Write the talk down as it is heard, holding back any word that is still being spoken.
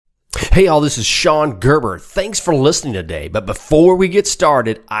Hey all, this is Sean Gerber. Thanks for listening today. But before we get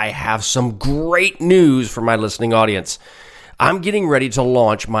started, I have some great news for my listening audience. I'm getting ready to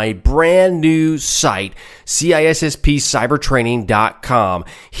launch my brand new site, CISSPcybertraining.com,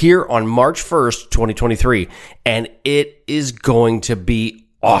 here on March 1st, 2023. And it is going to be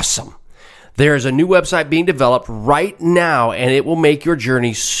awesome. There is a new website being developed right now, and it will make your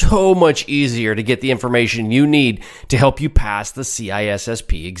journey so much easier to get the information you need to help you pass the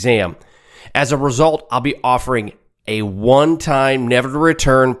CISSP exam. As a result, I'll be offering a one-time,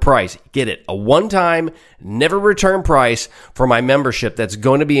 never-to-return price. Get it? A one-time, never-return price for my membership that's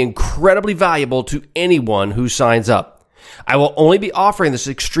going to be incredibly valuable to anyone who signs up. I will only be offering this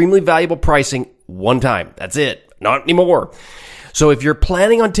extremely valuable pricing one time. That's it. Not anymore. So if you're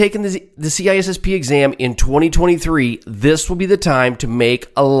planning on taking the CISSP exam in 2023, this will be the time to make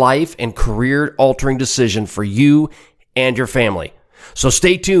a life and career-altering decision for you and your family. So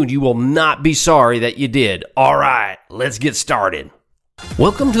stay tuned. You will not be sorry that you did. All right, let's get started.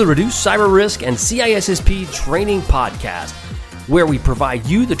 Welcome to the Reduce Cyber Risk and CISSP Training Podcast, where we provide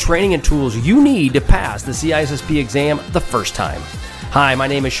you the training and tools you need to pass the CISSP exam the first time. Hi, my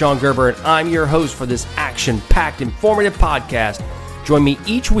name is Sean Gerber, and I'm your host for this action-packed, informative podcast. Join me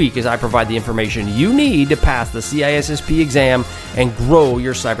each week as I provide the information you need to pass the CISSP exam and grow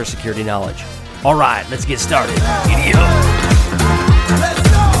your cybersecurity knowledge. All right, let's get started. Giddy up.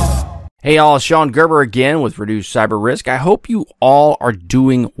 Hey all, Sean Gerber again with Reduce Cyber Risk. I hope you all are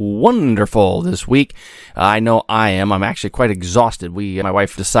doing wonderful this week. I know I am. I'm actually quite exhausted. My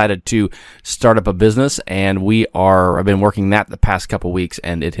wife decided to start up a business, and I've been working that the past couple weeks,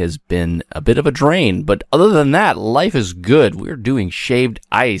 and it has been a bit of a drain. But other than that, life is good. We're doing shaved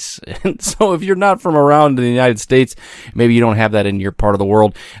ice. And so if you're not from around the United States, maybe you don't have that in your part of the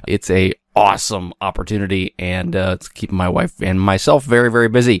world, it's a awesome opportunity, and it's keeping my wife and myself very, very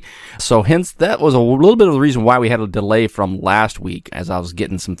busy. So hence, that was a little bit of the reason why we had a delay from last week, as I was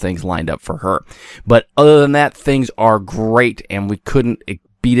getting some things lined up for her. But other than that, things are great, and we couldn't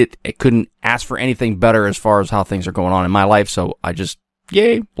beat it. It couldn't ask for anything better as far as how things are going on in my life. So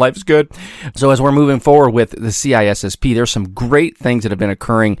yay, life is good. So as we're moving forward with the CISSP, there's some great things that have been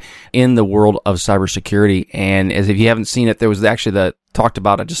occurring in the world of cybersecurity. And as if you haven't seen it, there was actually I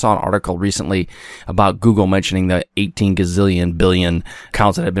just saw an article recently about Google mentioning the 18 gazillion billion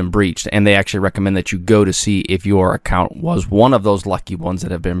accounts that have been breached. And they actually recommend that you go to see if your account was one of those lucky ones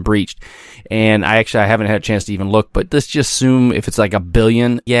that have been breached. And I haven't had a chance to even look, but let's just assume if it's like a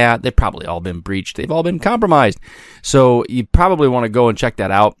billion, yeah, they've probably all been breached. They've all been compromised. So you probably want to go and check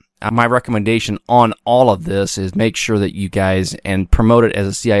that out. My recommendation on all of this is make sure that you guys, and promote it as a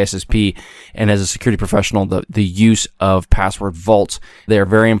CISSP and as a security professional, the use of password vaults. They're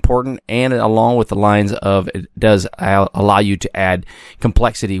very important, and along with the lines of it does allow you to add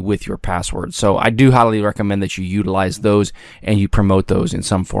complexity with your password. So I do highly recommend that you utilize those and you promote those in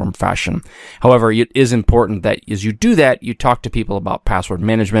some form or fashion. However, it is important that as you do that, you talk to people about password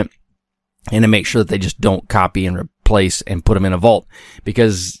management and to make sure that they just don't copy and replace and put them in a vault,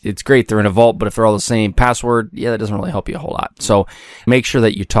 because it's great they're in a vault, but if they're all the same password, that doesn't really help you a whole lot. So make sure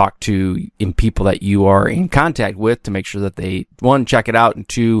that you talk to people that you are in contact with to make sure that they, one, check it out, and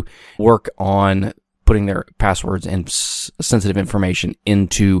two, work on putting their passwords and sensitive information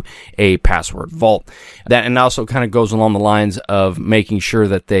into a password vault. That, and also kind of goes along the lines of making sure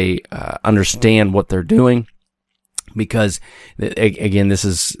that they understand what they're doing, because again,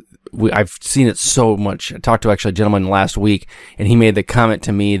 I've seen it so much. I talked to actually a gentleman last week, and he made the comment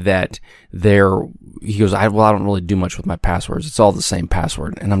to me that he goes, I don't really do much with my passwords. It's all the same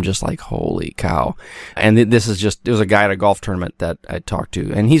password. And I'm just like, holy cow. And it was a guy at a golf tournament that I talked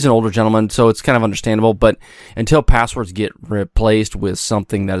to, and he's an older gentleman, so it's kind of understandable. But until passwords get replaced with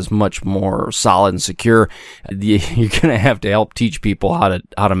something that is much more solid and secure, you're going to have to help teach people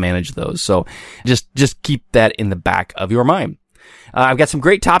how to manage those. So just keep that in the back of your mind. I've got some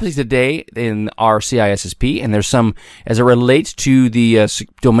great topics today in our CISSP, and there's some as it relates to the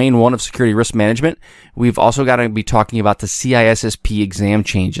Domain 1 of Security Risk Management. We've also got to be talking about the CISSP exam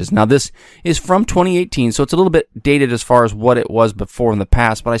changes. Now, this is from 2018, so it's a little bit dated as far as what it was before in the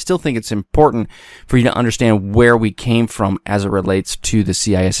past, but I still think it's important for you to understand where we came from as it relates to the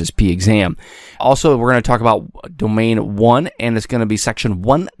CISSP exam. Also, we're going to talk about Domain 1, and it's going to be Section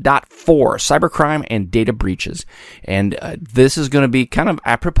 1.4, Cybercrime and Data Breaches. And this is going to be kind of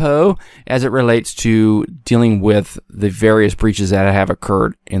apropos as it relates to dealing with the various breaches that have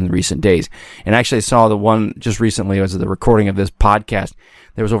occurred in recent days. And actually, I saw saw the one just recently as the recording of this podcast.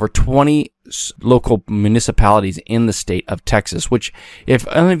 There was over 20 local municipalities in the state of Texas, which, if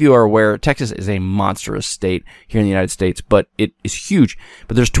any of you are aware, Texas is a monstrous state here in the United States, but it is huge.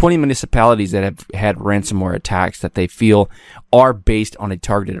 But there's 20 municipalities that have had ransomware attacks that they feel are based on a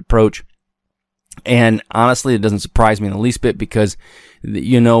targeted approach. And honestly, it doesn't surprise me in the least bit because,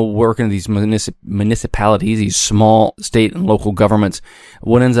 working in these municipalities, these small state and local governments,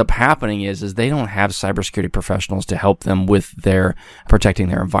 what ends up happening is they don't have cybersecurity professionals to help them with their protecting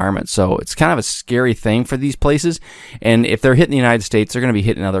their environment. So it's kind of a scary thing for these places. And if they're hitting the United States, they're going to be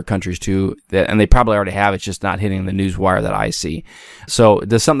hitting other countries too. And they probably already have. It's just not hitting the news wire that I see. So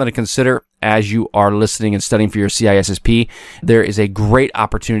there's something to consider as you are listening and studying for your CISSP. There is a great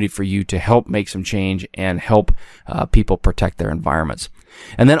opportunity for you to help make some change and help people protect their environments.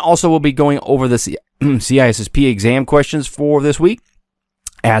 And then also we'll be going over the CISSP exam questions for this week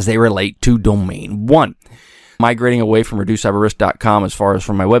as they relate to Domain 1. Migrating away from reducecyberrisk.com as far as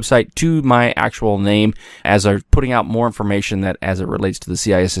from my website to my actual name as I'm putting out more information that as it relates to the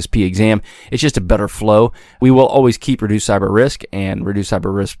CISSP exam. It's just a better flow. We will always keep Reduce Cyber Risk and Reduce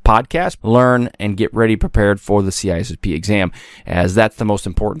Cyber Risk podcast, learn and get ready prepared for the CISSP exam, as that's the most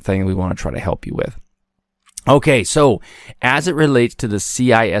important thing we want to try to help you with. Okay, so as it relates to the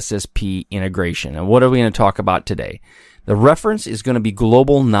CISSP integration, and what are we going to talk about today? The reference is going to be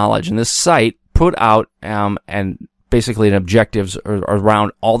global knowledge, and this site put out and basically an objectives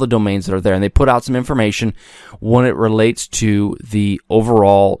around all the domains that are there, and they put out some information when it relates to the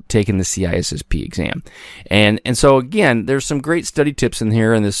overall taking the CISSP exam. And so again, there's some great study tips in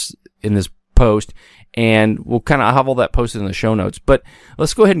here in this post, and we'll kind of have all that posted in the show notes. But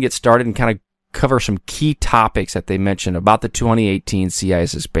let's go ahead and get started and kind of cover some key topics that they mentioned about the 2018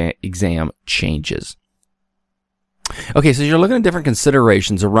 CISSP exam changes. Okay, so you're looking at different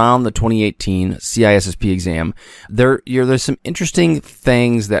considerations around the 2018 CISSP exam. There's some interesting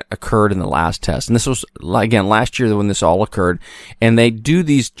things that occurred in the last test. And this was, again, last year when this all occurred. And they do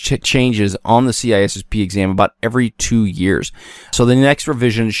these changes on the CISSP exam about every 2 years. So the next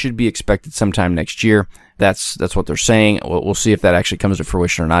revision should be expected sometime next year. That's what they're saying. We'll see if that actually comes to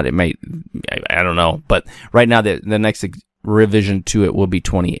fruition or not. It may, I don't know. But right now, the next revision to it will be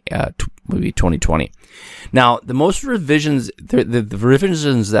 2020. Now, the most revisions, the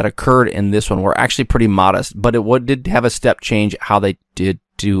revisions that occurred in this one were actually pretty modest, but it did have a step change how they did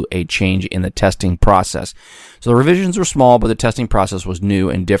do a change in the testing process. So the revisions were small, but the testing process was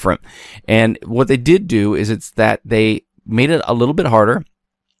new and different. And what they did do is it's that they made it a little bit harder.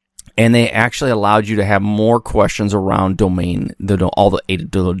 And they actually allowed you to have more questions around all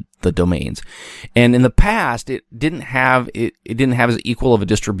the domains. And in the past, it didn't have as equal of a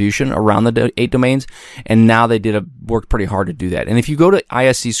distribution around the 8 domains. And now they worked pretty hard to do that. And if you go to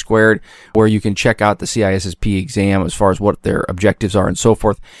ISC Squared, where you can check out the CISSP exam as far as what their objectives are and so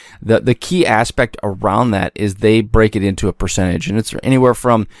forth, the key aspect around that is they break it into a percentage, and it's anywhere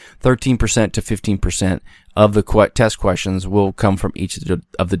from 13% to 15%. Of the test questions will come from each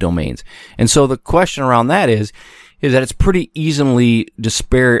of the domains. And so the question around that is that it's pretty easily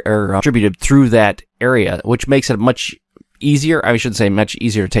distributed through that area, which makes it much easier. I shouldn't say much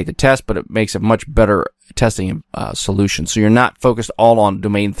easier to take the test, but it makes a much better testing solution. So you're not focused all on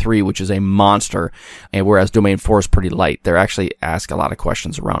domain 3, which is a monster, and whereas domain 4 is pretty light. They're actually ask a lot of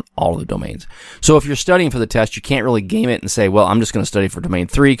questions around all of the domains. So if you're studying for the test, you can't really game it and say, well, I'm just going to study for domain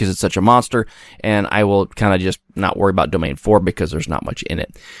 3 because it's such a monster, and I will kind of just not worry about domain 4 because there's not much in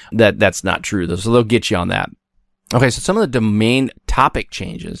it. That's not true, though. So they'll get you on that. Okay, so some of the domain topic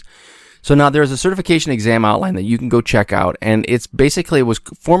changes. So now there's a certification exam outline that you can go check out, and it's basically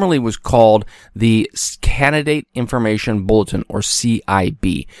formerly was called the Candidate Information Bulletin, or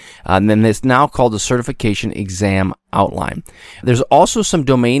CIB. And then it's now called the Certification Exam Outline. There's also some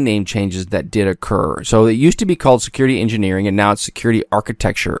domain name changes that did occur. So it used to be called Security Engineering, and now it's Security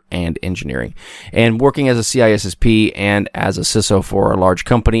Architecture and Engineering. And working as a CISSP and as a CISO for a large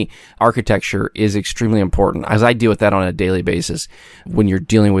company, architecture is extremely important, as I deal with that on a daily basis. When you're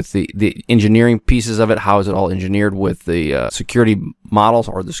dealing with the engineering pieces of it, how is it all engineered with the security models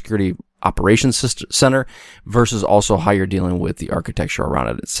or the security operations center versus also how you're dealing with the architecture around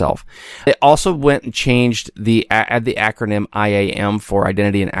it itself. They also went and changed the acronym IAM for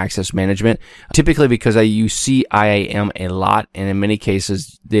Identity and Access Management, typically because you see IAM a lot, and in many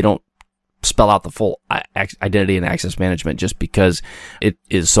cases they don't spell out the full identity and access management just because it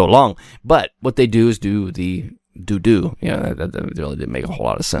is so long. But what they do is that really didn't make a whole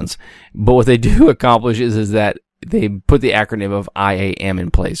lot of sense. But what they do accomplish is that they put the acronym of IAM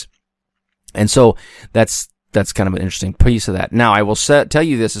in place. And so that's kind of an interesting piece of that. Now, I will tell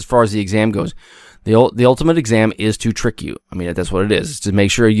you this as far as the exam goes. The ultimate exam is to trick you. I mean, that's what it is. It's to make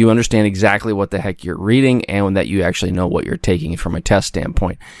sure you understand exactly what the heck you're reading and that you actually know what you're taking from a test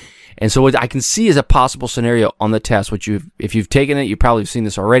standpoint. And so what I can see as a possible scenario on the test, which if you've taken it, you probably have seen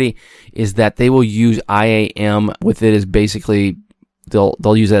this already, is that they will use IAM with it as basically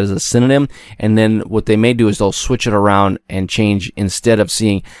they'll use that as a synonym, and then what they may do is they'll switch it around and change, instead of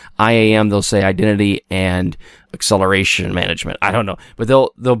seeing IAM, they'll say identity and acceleration management. I don't know, but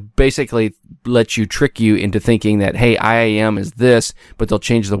they'll basically let you trick you into thinking that, hey, IAM is this, but they'll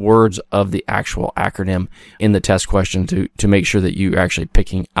change the words of the actual acronym in the test question to make sure that you're actually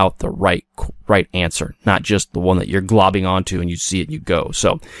picking out the right answer, not just the one that you're globbing onto and you see it and you go.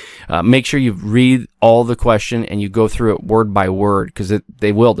 So make sure you read all the question and you go through it word by word, because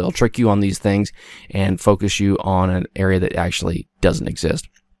they'll trick you on these things and focus you on an area that actually doesn't exist.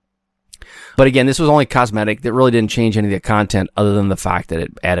 But again, this was only cosmetic. That really didn't change any of the content other than the fact that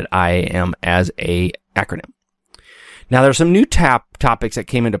it added IAM as a acronym. Now, there's some new topics that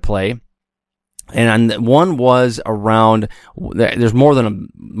came into play. And one was around, there's more than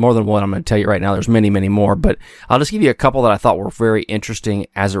one I'm going to tell you right now. There's many, many more, but I'll just give you a couple that I thought were very interesting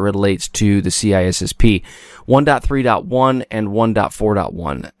as it relates to the CISSP. 1.3.1 and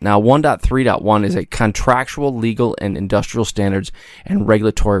 1.4.1. Now, 1.3.1 is a contractual, legal, and industrial standards and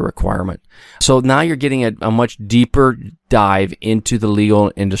regulatory requirement. So now you're getting a much deeper dive into the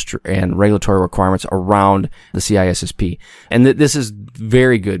legal, industry, and regulatory requirements around the CISSP. And this is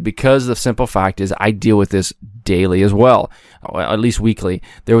very good, because the simple fact is I deal with this daily as well, at least weekly.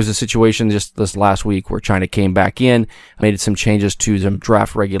 There was a situation just this last week where China came back in, made some changes to some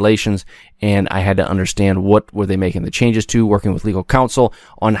draft regulations, and I had to understand what were they making the changes to, working with legal counsel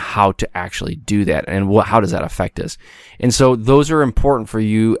on how to actually do that and how does that affect us. And so those are important for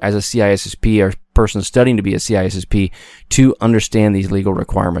you as a CISSP or person studying to be a CISSP to understand these legal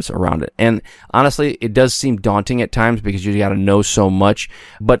requirements around it. And honestly, it does seem daunting at times because you got to know so much,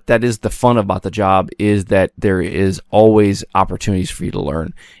 but that is the fun about the job, is that there is always opportunities for you to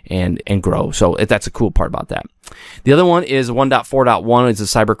learn and grow. So that's a cool part about that. The other one is 1.4.1 is the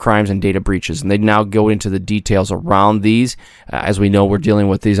cybercrimes and data breaches, and they now go into the details around these. As we know, we're dealing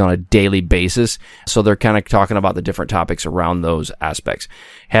with these on a daily basis, so they're kind of talking about the different topics around those aspects.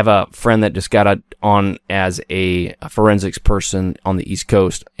 Have a friend that just got on as a forensics person on the East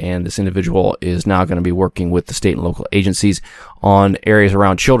Coast, and this individual is now going to be working with the state and local agencies on areas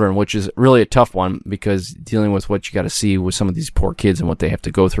around children, which is really a tough one because dealing with what you got to see with some of these poor kids and what they have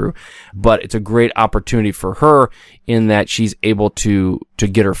to go through. But it's a great opportunity for her in that she's able to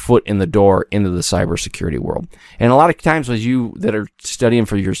get her foot in the door into the cybersecurity world. And a lot of times with you that are studying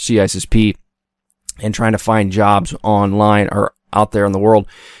for your CISSP and trying to find jobs online or out there in the world,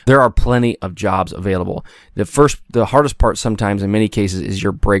 there are plenty of jobs available. The hardest part sometimes in many cases is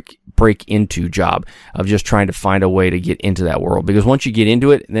your break into job of just trying to find a way to get into that world. Because once you get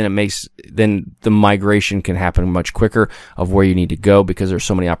into it, then the migration can happen much quicker of where you need to go because there's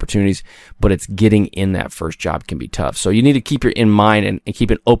so many opportunities, but it's getting in that first job can be tough. So you need to keep your in mind and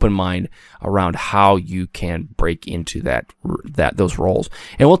keep an open mind around how you can break into those roles.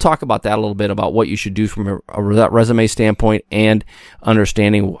 And we'll talk about that a little bit about what you should do from a resume standpoint and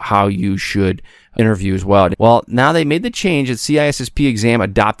understanding how you should interview as well. Well, now they made the change that CISSP exam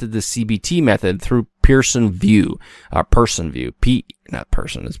adopted the CBT method through Pearson View. Person View.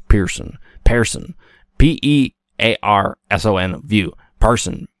 Pearson. Pearson View.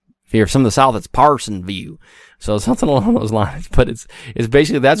 Person. If you're from the South, it's Parson View. So something along those lines. But it's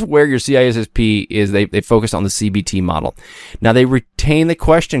basically, that's where your CISSP is. They focus on the CBT model. Now they retain the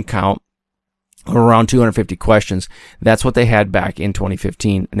question count around 250 questions. That's what they had back in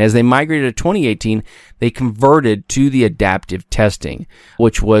 2015. And as they migrated to 2018, they converted to the adaptive testing,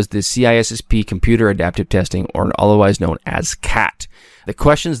 which was the CISSP computer adaptive testing, or otherwise known as CAT. The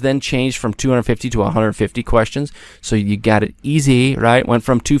questions then changed from 250 to 150 questions. So you got it easy, right? Went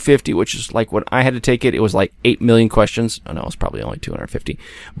from 250, which is like when I had to take it, it was like 8 million questions. Oh no, it was probably only 250,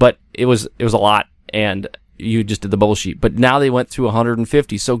 but it was a lot. And you just did the bubble sheet. But now they went through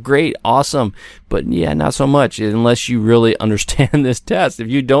 150. So great, awesome. But yeah, not so much unless you really understand this test. If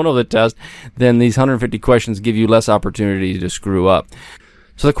you don't know the test, then these 150 questions give you less opportunity to screw up.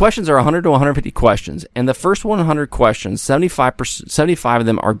 So the questions are 100 to 150 questions, and the first 100 questions, 75 of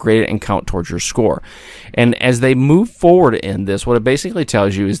them are graded and count towards your score. And as they move forward in this, what it basically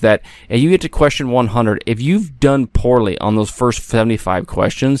tells you is that if you get to question 100, if you've done poorly on those first 75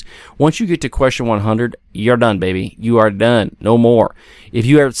 questions, once you get to question 100, you're done, baby. You are done. No more. If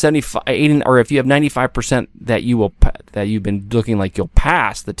you have 75, or if you have 95% that you've been looking like you'll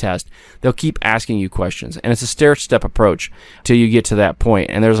pass the test, they'll keep asking you questions, and it's a stair-step approach till you get to that point.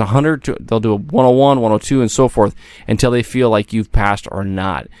 And there's 100, they'll do a 101, 102, and so forth until they feel like you've passed or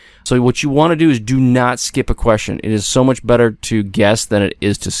not. So what you want to do is do not skip a question. It is so much better to guess than it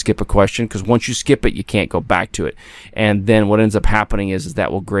is to skip a question, because once you skip it, you can't go back to it. And then what ends up happening is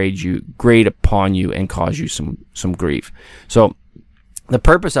that will grade upon you and cause you some grief. So the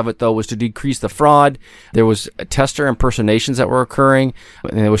purpose of it, though, was to decrease the fraud. There was tester impersonations that were occurring,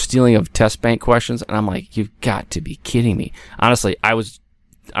 and there was stealing of test bank questions. And I'm like, you've got to be kidding me. Honestly, I was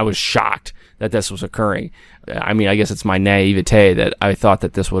shocked that this was occurring. I mean, I guess it's my naivete that I thought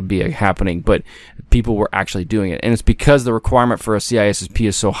that this would be happening, but people were actually doing it. And it's because the requirement for a CISSP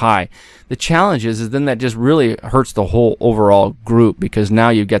is so high. The challenge is then that just really hurts the whole overall group, because now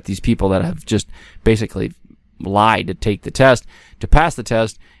you've got these people that have just basically lied to take the test, to pass the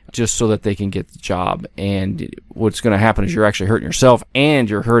test, just so that they can get the job. And what's going to happen is you're actually hurting yourself, and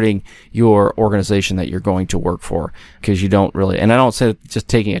you're hurting your organization that you're going to work for, because you don't really, and I don't say that just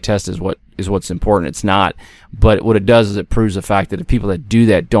taking a test is what's important. It's not. But what it does is it proves the fact that the people that do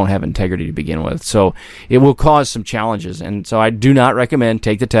that don't have integrity to begin with. So it will cause some challenges. And so I do not recommend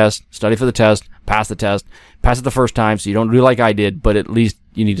take the test, study for the test, pass it the first time so you don't do like I did, but at least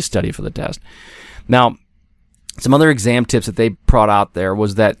you need to study for the test. Now, some other exam tips that they brought out there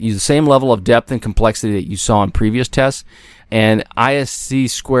was that use the same level of depth and complexity that you saw in previous tests. And ISC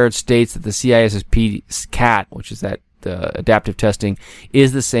squared states that the CISSP CAT, which is that adaptive testing,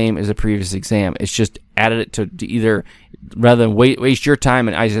 is the same as a previous exam. It's just added it to either, rather than waste your time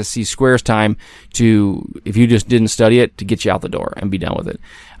and ISC squares time to, if you just didn't study it, to get you out the door and be done with it.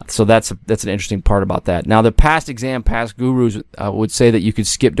 So that's an interesting part about that. Now, the past gurus would say that you could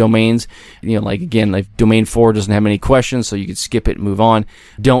skip domains. Like domain 4 doesn't have any questions, so you could skip it and move on.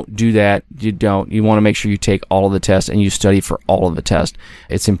 Don't do that. You don't. You want to make sure you take all of the tests and you study for all of the tests.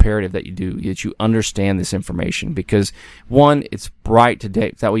 It's imperative that you understand this information, because one, it's right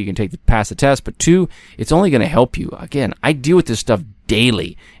today. That way you can pass the test. But two, it's only going to help you. Again, I deal with this stuff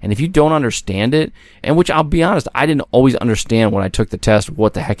daily, and if you don't understand it, and which I'll be honest, I didn't always understand when I took the test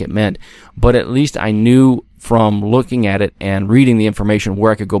what the heck it meant, but at least I knew from looking at it and reading the information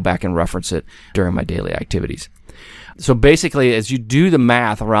where I could go back and reference it during my daily activities. So basically, as you do the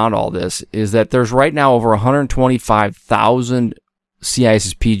math around all this, is that there's right now over 125,000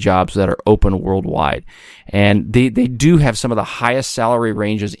 CISSP jobs that are open worldwide. And they do have some of the highest salary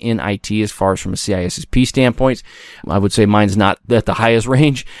ranges in IT as far as from a CISSP standpoint. I would say mine's not at the highest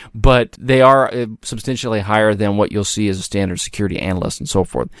range, but they are substantially higher than what you'll see as a standard security analyst and so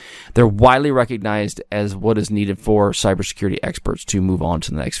forth. They're widely recognized as what is needed for cybersecurity experts to move on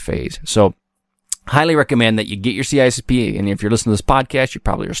to the next phase. So highly recommend that you get your CISSP, and if you're listening to this podcast, you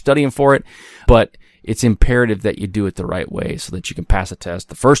probably are studying for it, but it's imperative that you do it the right way so that you can pass a test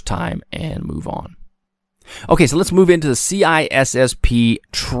the first time and move on. Okay, so let's move into the CISSP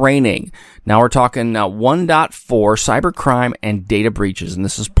training. Now we're talking 1.4, cybercrime and data breaches, and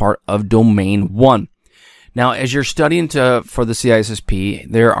this is part of Domain 1. Now, as you're studying for the CISSP,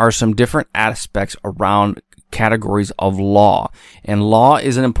 there are some different aspects around categories of law. And law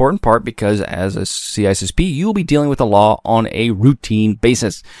is an important part because as a CISSP, you will be dealing with the law on a routine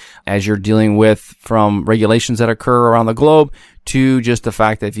basis as you're dealing with from regulations that occur around the globe to just the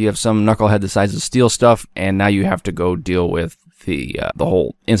fact that if you have some knucklehead decides to steal stuff and now you have to go deal with the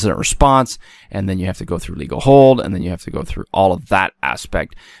whole incident response, and then you have to go through legal hold, and then you have to go through all of that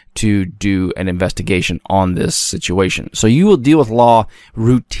aspect to do an investigation on this situation. So you will deal with law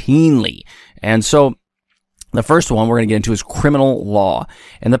routinely. And so the first one we're going to get into is criminal law.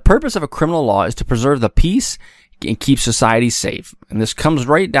 And the purpose of a criminal law is to preserve the peace and keep society safe. And this comes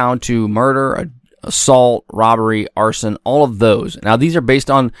right down to murder, assault, robbery, arson, all of those. Now, these are based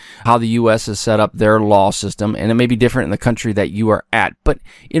on how the U.S. has set up their law system, and it may be different in the country that you are at. But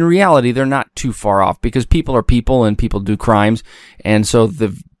in reality, they're not too far off because people are people and people do crimes. And so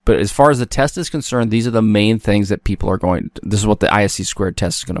but as far as the test is concerned, these are the main things that people are this is what the ISC squared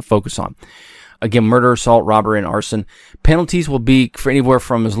test is going to focus on. Again, murder, assault, robbery, and arson. Penalties will be for anywhere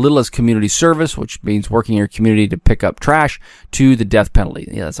from as little as community service, which means working in your community to pick up trash, to the death penalty.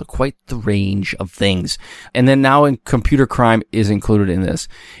 Yeah, that's quite the range of things. And then now computer crime is included in this.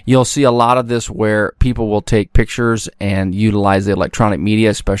 You'll see a lot of this where people will take pictures and utilize the electronic media,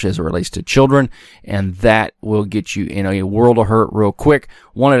 especially as it relates to children, and that will get you in a world of hurt real quick.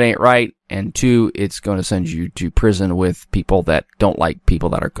 One, it ain't right. And two, it's going to send you to prison with people that don't like people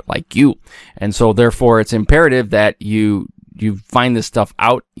that are like you. And so therefore it's imperative that you find this stuff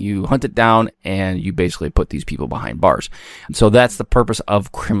out, you hunt it down, and you basically put these people behind bars. And so that's the purpose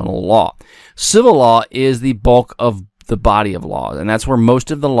of criminal law. Civil law is the bulk of the body of laws, and that's where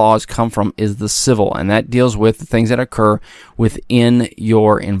most of the laws come from, is the civil, and that deals with the things that occur within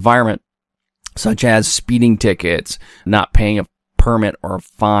your environment, such as speeding tickets, not paying a permit or a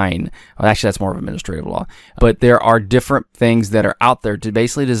fine. Well, actually, that's more of administrative law. But there are different things that are out there to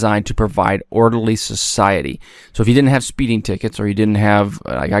basically designed to provide orderly society. So if you didn't have speeding tickets, or you didn't have,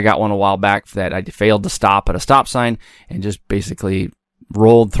 like I got one a while back that I failed to stop at a stop sign and just basically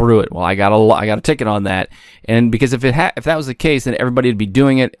rolled through it. Well, I got a ticket on that, and because if that was the case, then everybody would be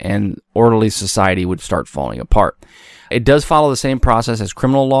doing it, and orderly society would start falling apart. It does follow the same process as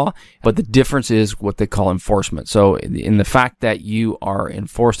criminal law, but the difference is what they call enforcement. So in the fact that you are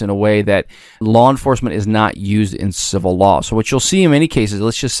enforced in a way that law enforcement is not used in civil law. So what you'll see in many cases,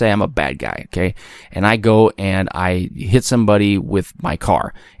 let's just say I'm a bad guy, okay? And I go and I hit somebody with my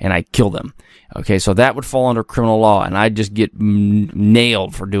car and I kill them. Okay, so that would fall under criminal law, and I'd just get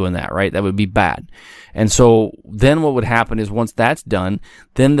nailed for doing that, right? That would be bad. And so then what would happen is once that's done,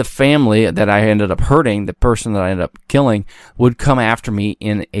 then the family that I ended up hurting, the person that I ended up killing, would come after me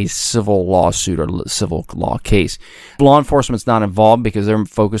in a civil lawsuit or civil law case. Law enforcement's not involved because they're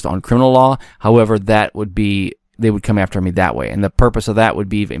focused on criminal law. However, they would come after me that way. And the purpose of that would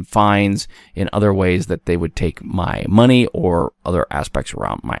be in fines, in other ways that they would take my money or other aspects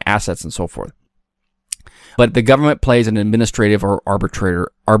around my assets and so forth. But the government plays an administrative or arbitrator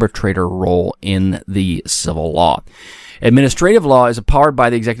role in the civil law. Administrative law is empowered by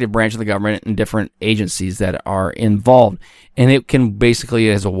the executive branch of the government and different agencies that are involved. And it can basically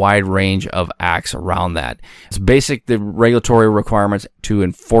has a wide range of acts around that. It's basic, the regulatory requirements to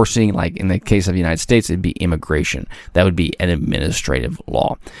enforcing, like in the case of the United States, it'd be immigration. That would be an administrative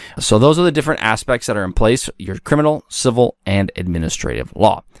law. So those are the different aspects that are in place: your criminal, civil, and administrative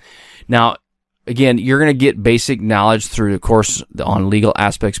law. Now, again, you're going to get basic knowledge through the course on legal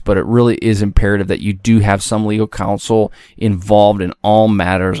aspects, but it really is imperative that you do have some legal counsel involved in all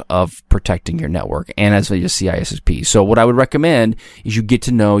matters of protecting your network, and as a CISSP. So what I would recommend is you get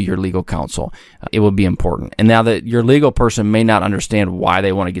to know your legal counsel. It will be important. And now that your legal person may not understand why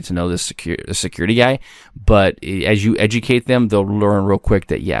they want to get to know this security guy, but as you educate them, they'll learn real quick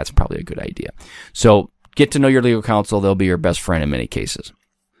that, yeah, it's probably a good idea. So get to know your legal counsel. They'll be your best friend in many cases.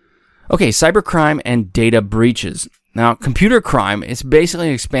 Okay, cybercrime and data breaches. Now, computer crime is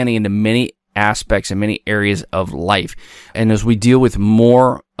basically expanding into many aspects and many areas of life. And as we deal with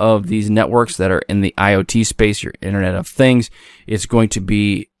more of these networks that are in the IoT space, your Internet of Things, it's going to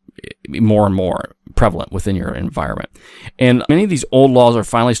be more and more prevalent within your environment. And many of these old laws are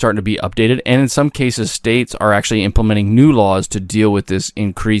finally starting to be updated, and in some cases, states are actually implementing new laws to deal with this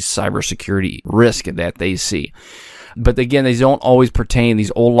increased cybersecurity risk that they see. But again, these don't always pertain,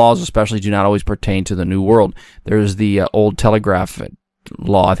 these old laws especially do not always pertain to the new world. There's the old telegraph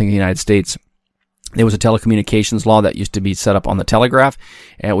law, I think in the United States. There was a telecommunications law that used to be set up on the telegraph,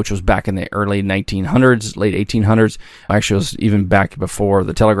 which was back in the early 1900s, late 1800s. Actually, it was even back before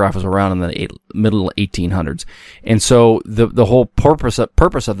the telegraph was around in the middle 1800s. And so the whole purpose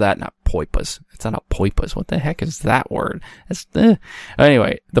of that, not poipus. It's not a poipus. What the heck is that word?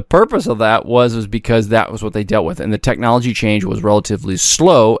 Anyway, the purpose of that was because that was what they dealt with. And the technology change was relatively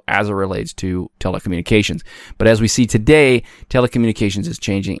slow as it relates to telecommunications. But as we see today, telecommunications is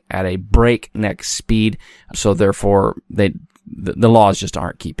changing at a breakneck speed. So therefore, the laws just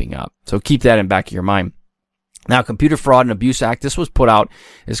aren't keeping up. So keep that in back of your mind. Now, Computer Fraud and Abuse Act, this was put out,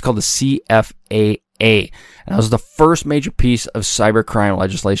 it's called the CFAA. And that was the first major piece of cybercrime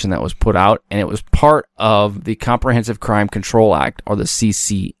legislation that was put out, and it was part of the Comprehensive Crime Control Act, or the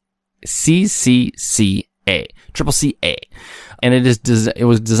CCCA. And it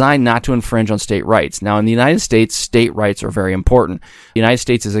was designed not to infringe on state rights. Now, in the United States, state rights are very important. The United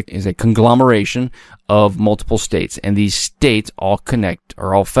States is a conglomeration of multiple states, and these states all connect,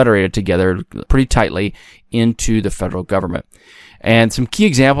 or all federated together pretty tightly into the federal government. And some key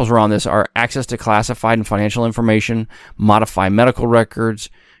examples around this are access to classified and financial information, modify medical records,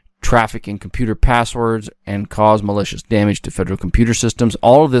 traffic in computer passwords, and cause malicious damage to federal computer systems.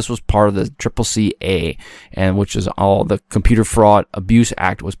 All of this was part of the CCCA, and which is all the Computer Fraud Abuse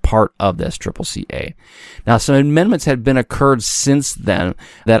Act was part of this CCCA. Now, some amendments had been occurred since then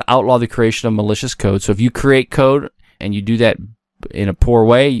that outlaw the creation of malicious code. So if you create code and you do that in a poor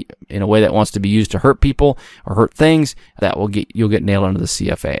way, in a way that wants to be used to hurt people or hurt things, you'll get nailed under the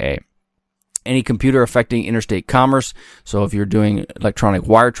CFAA. Any computer affecting interstate commerce. So if you're doing electronic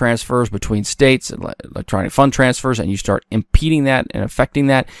wire transfers between states, electronic fund transfers, and you start impeding that and affecting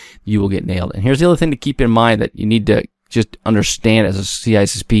that, you will get nailed. And here's the other thing to keep in mind that you need to just understand as a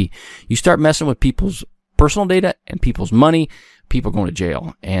CISSP. You start messing with people's personal data and people's money, people going to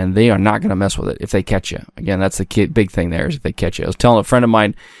jail, and they are not going to mess with it if they catch you. Again, that's the big thing there is if they catch you. I was telling a friend of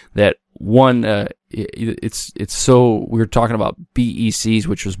mine that it's so, we were talking about BECs,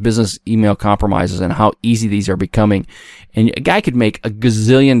 which was business email compromises, and how easy these are becoming. And a guy could make $1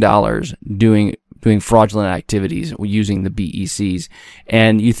 gazillion doing fraudulent activities using the BECs.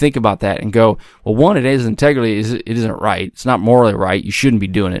 And you think about that and go, well, one, it is integrity, it isn't right. It's not morally right. You shouldn't be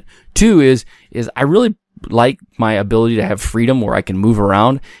doing it. Two is I really like my ability to have freedom where I can move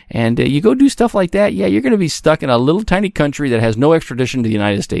around. And you go do stuff like that, yeah, you're going to be stuck in a little tiny country that has no extradition to the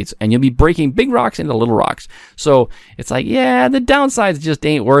United States, and you'll be breaking big rocks into little rocks. So it's like, yeah, the downsides just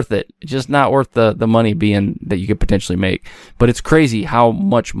ain't worth it. It's just not worth the money that you could potentially make. But it's crazy how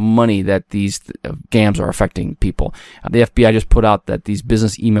much money that these scams are affecting people. The FBI just put out that these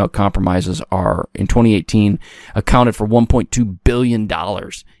business email compromises are, in 2018, accounted for $1.2 billion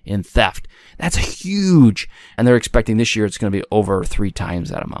in theft. That's huge. And they're expecting this year it's going to be over 3 times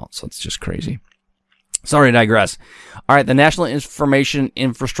that amount. So it's just crazy. Sorry to digress. All right, the National Information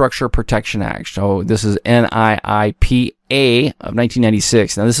Infrastructure Protection Act. So this is NIIPA of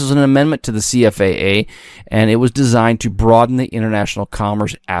 1996. Now, this is an amendment to the CFAA, and it was designed to broaden the international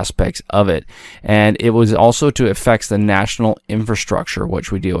commerce aspects of it. And it was also to affect the national infrastructure,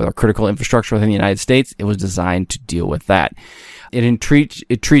 which we deal with. Our critical infrastructure within the United States, it was designed to deal with that. It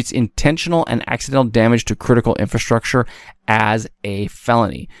treats intentional and accidental damage to critical infrastructure as a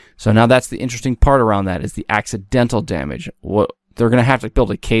felony. So now that's the interesting part around that, is the accidental damage. What they're going to have to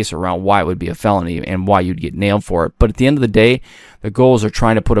build a case around why it would be a felony and why you'd get nailed for it. But at the end of the day, the goals are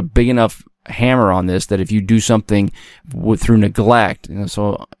trying to put a big enough hammer on this that if you do something through neglect,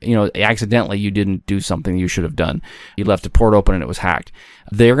 accidentally you didn't do something you should have done, you left a port open and it was hacked,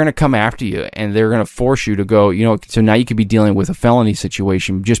 they're going to come after you and they're going to force you to go, so now you could be dealing with a felony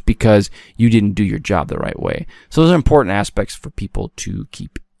situation just because you didn't do your job the right way. So those are important aspects for people to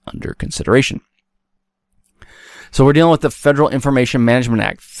keep under consideration. So we're dealing with the Federal Information Management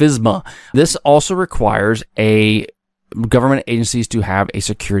Act, FISMA. This also requires government agencies to have a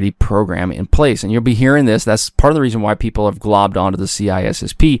security program in place. And you'll be hearing this. That's part of the reason why people have globbed onto the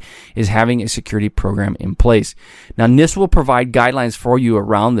CISSP, is having a security program in place. Now, NIST will provide guidelines for you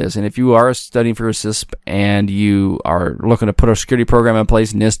around this. And if you are studying for your CISSP and you are looking to put a security program in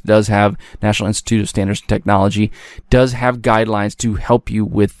place, NIST does have, National Institute of Standards and Technology, does have guidelines to help you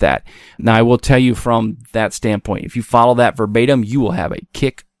with that. Now, I will tell you from that standpoint, if you follow that verbatim, you will have a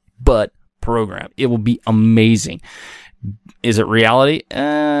kick-butt program. It will be amazing. Is it reality?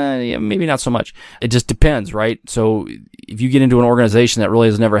 Yeah, maybe not so much. It just depends, right? So if you get into an organization that really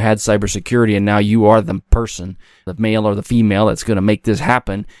has never had cybersecurity and now you are the person, the male or the female, that's going to make this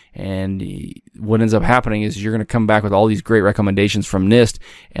happen, and what ends up happening is you're going to come back with all these great recommendations from NIST,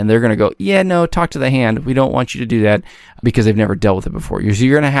 and they're going to go, yeah, no, talk to the hand. We don't want you to do that, because they've never dealt with it before. So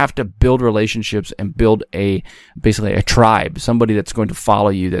you're going to have to build relationships and build basically a tribe, somebody that's going to follow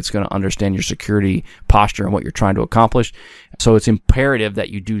you, that's going to understand your security posture and what you're trying to accomplish. So it's imperative that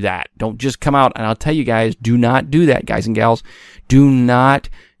you do that. Don't just come out, and I'll tell you guys, do not do that, guys and gals. Do not,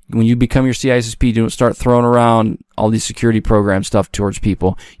 when you become your CISSP, don't start throwing around all these security program stuff towards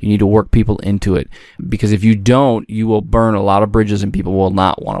people. You need to work people into it, because if you don't, you will burn a lot of bridges and people will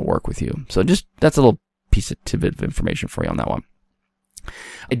not want to work with you. So that's a little piece of tidbit of information for you on that one.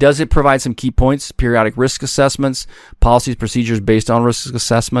 It provide some key points: periodic risk assessments, policies, procedures based on risk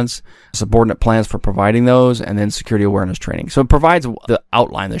assessments, subordinate plans for providing those, and then security awareness training. So it provides the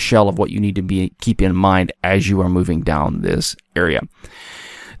outline, the shell of what you need to keep in mind as you are moving down this area.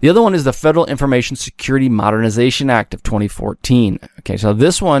 The other one is the Federal Information Security Modernization Act of 2014. Okay, so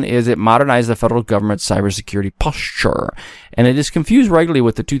this one it modernized the federal government's cybersecurity posture, and it is confused regularly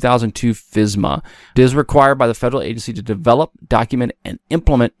with the 2002 FISMA. It is required by the federal agency to develop, document, and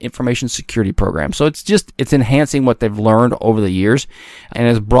implement information security programs. So it's enhancing what they've learned over the years, and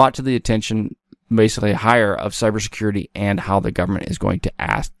has brought to the attention basically higher of cybersecurity and how the government is going to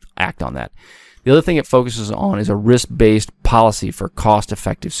act on that. The other thing it focuses on is a risk-based policy for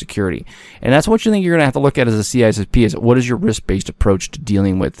cost-effective security. And that's what you think you're going to have to look at as a CISSP, is what is your risk-based approach to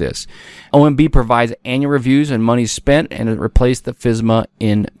dealing with this. OMB provides annual reviews and money spent, and it replaced the FISMA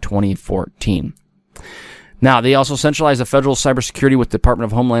in 2014. Now, they also centralized the federal cybersecurity with the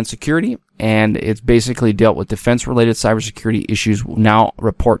Department of Homeland Security, and it's basically dealt with defense-related cybersecurity issues now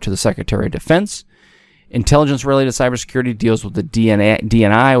report to the Secretary of Defense. Intelligence-related cybersecurity deals with the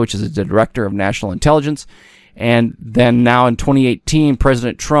DNI, which is the Director of National Intelligence. And then now in 2018,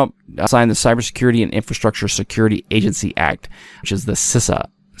 President Trump signed the Cybersecurity and Infrastructure Security Agency Act, which is the CISA,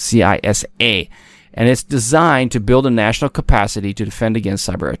 CISA. and it's designed to build a national capacity to defend against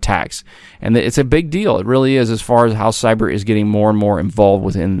cyber attacks. And it's a big deal. It really is, as far as how cyber is getting more and more involved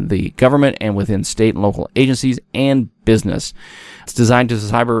within the government and within state and local agencies and business. It's designed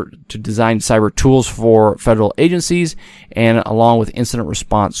to design cyber tools for federal agencies, and along with incident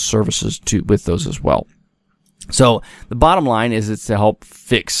response services with those as well. So the bottom line is it's to help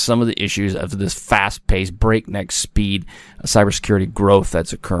fix some of the issues of this fast-paced, breakneck speed cybersecurity growth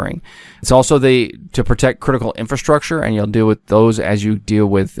that's occurring. It's also to protect critical infrastructure, and you'll deal with those as you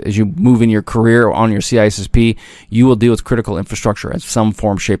move in your career on your CISSP. You will deal with critical infrastructure in some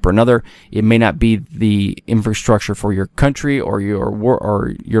form, shape, or another. It may not be the infrastructure for your country or your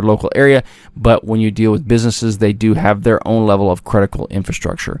local area, but when you deal with businesses, they do have their own level of critical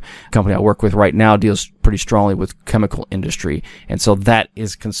infrastructure. The company I work with right now deals pretty strongly with chemical industry, and so that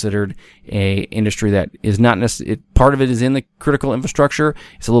is considered a industry that is not necessarily, part of it is in the critical infrastructure.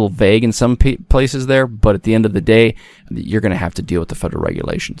 It's a little vague in some places there, but at the end of the day, you're going to have to deal with the federal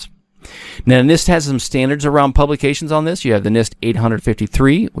regulations. Now, NIST has some standards around publications on this. You have the NIST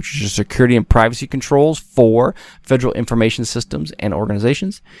 853, which is security and privacy controls for federal information systems and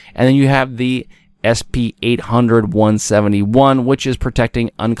organizations, and then you have the SP 800-171, which is protecting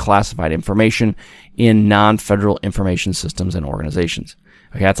unclassified information in non-federal information systems and organizations.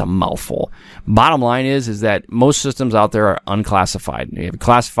 Okay, that's a mouthful. Bottom line is that most systems out there are unclassified. You have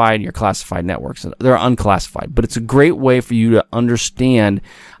classified and your classified networks. They're unclassified, but it's a great way for you to understand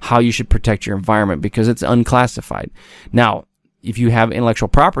how you should protect your environment because it's unclassified. Now, if you have intellectual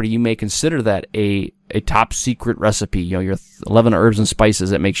property, you may consider that a top secret recipe, your 11 herbs and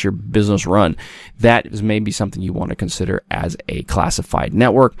spices that makes your business run. That is maybe something you want to consider as a classified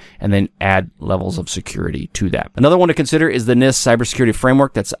network, and then add levels of security to that. Another one to consider is the NIST cybersecurity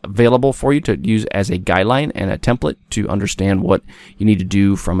framework that's available for you to use as a guideline and a template to understand what you need to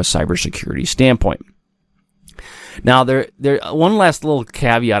do from a cybersecurity standpoint. Now, one last little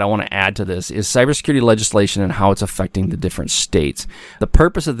caveat I want to add to this is cybersecurity legislation and how it's affecting the different states. The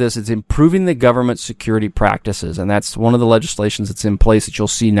purpose of this is improving the government security practices, and that's one of the legislations that's in place that you'll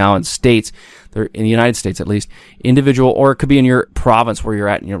see now in states, in the United States at least, individual, or it could be in your province where you're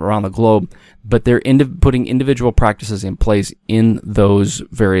at around the globe, but they're putting individual practices in place in those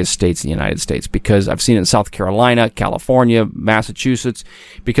various states in the United States, because I've seen it in South Carolina, California, Massachusetts,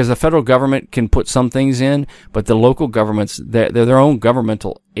 because the federal government can put some things in, but the local governments, they're their own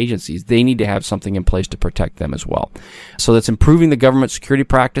governmental agencies. They need to have something in place to protect them as well. So that's improving the government security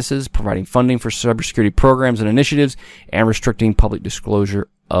practices, providing funding for cybersecurity programs and initiatives, and restricting public disclosure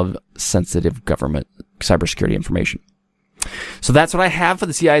of sensitive government cybersecurity information. So that's what I have for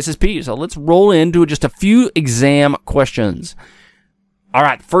the CISSP. So let's roll into just a few exam questions. All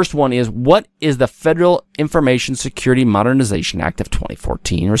right, first one is, what is the Federal Information Security Modernization Act of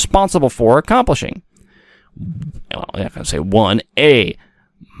 2014 responsible for accomplishing? Well, I'm going to say 1A,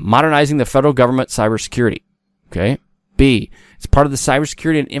 modernizing the federal government cybersecurity. Okay. B, it's part of the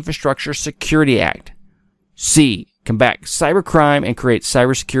Cybersecurity and Infrastructure Security Act. C, combat cybercrime and create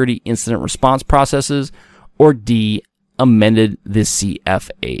cybersecurity incident response processes. Or D, amended the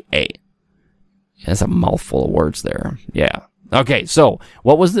CFAA. That's a mouthful of words there. Yeah. Okay, so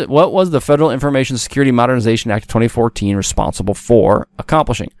what was the Federal Information Security Modernization Act of 2014 responsible for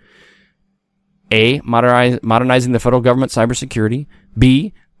accomplishing? A, modernizing the federal government cybersecurity.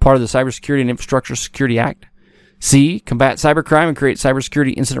 B, part of the Cybersecurity and Infrastructure Security Act. C, combat cybercrime and create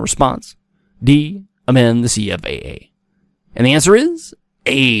cybersecurity incident response. D, amend the CFAA. And the answer is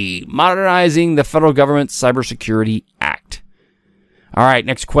A, modernizing the federal government cybersecurity act. All right,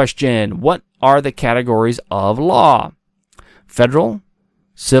 next question. What are the categories of law? Federal,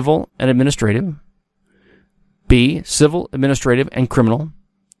 civil, and administrative. B, civil, administrative, and criminal.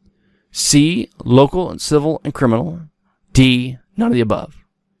 C, local, and civil, and criminal. D, none of the above.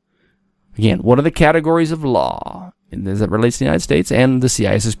 Again, what are the categories of law as it relates to the United States and the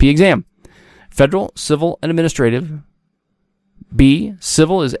CISSP exam? Federal, civil, and administrative. B,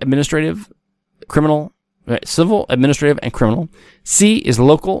 civil is administrative, criminal, civil, administrative, and criminal. C is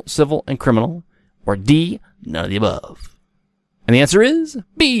local, civil, and criminal. Or D, none of the above. And the answer is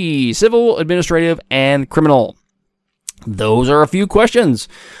B, civil, administrative, and criminal. Those are a few questions.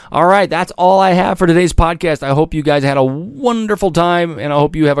 All right, that's all I have for today's podcast. I hope you guys had a wonderful time, and I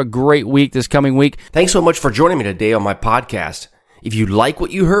hope you have a great week this coming week. Thanks so much for joining me today on my podcast. If you like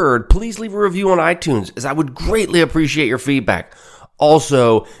what you heard, please leave a review on iTunes, as I would greatly appreciate your feedback.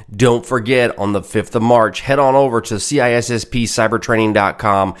 Also, don't forget, on the 5th of March, head on over to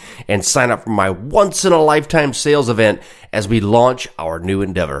CISSPcybertraining.com and sign up for my once-in-a-lifetime sales event as we launch our new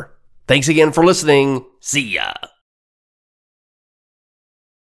endeavor. Thanks again for listening. See ya.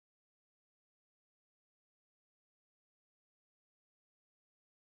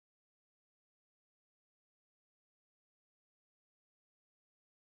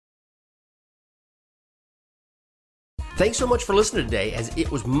 Thanks so much for listening today, as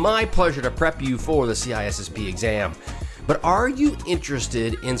it was my pleasure to prep you for the CISSP exam. But are you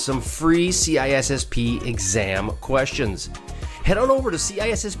interested in some free CISSP exam questions? Head on over to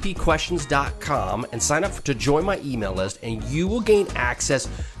CISSPquestions.com and sign up to join my email list, and you will gain access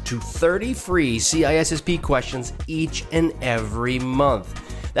to 30 free CISSP questions each and every month.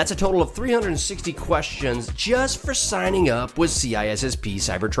 That's a total of 360 questions just for signing up with CISSP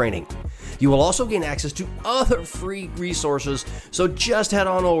Cyber Training. You will also gain access to other free resources, so just head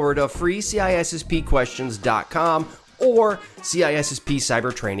on over to freeCISSPquestions.com or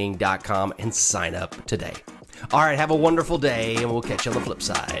CISSPcybertraining.com and sign up today. All right, have a wonderful day, and we'll catch you on the flip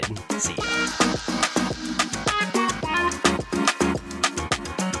side. See ya.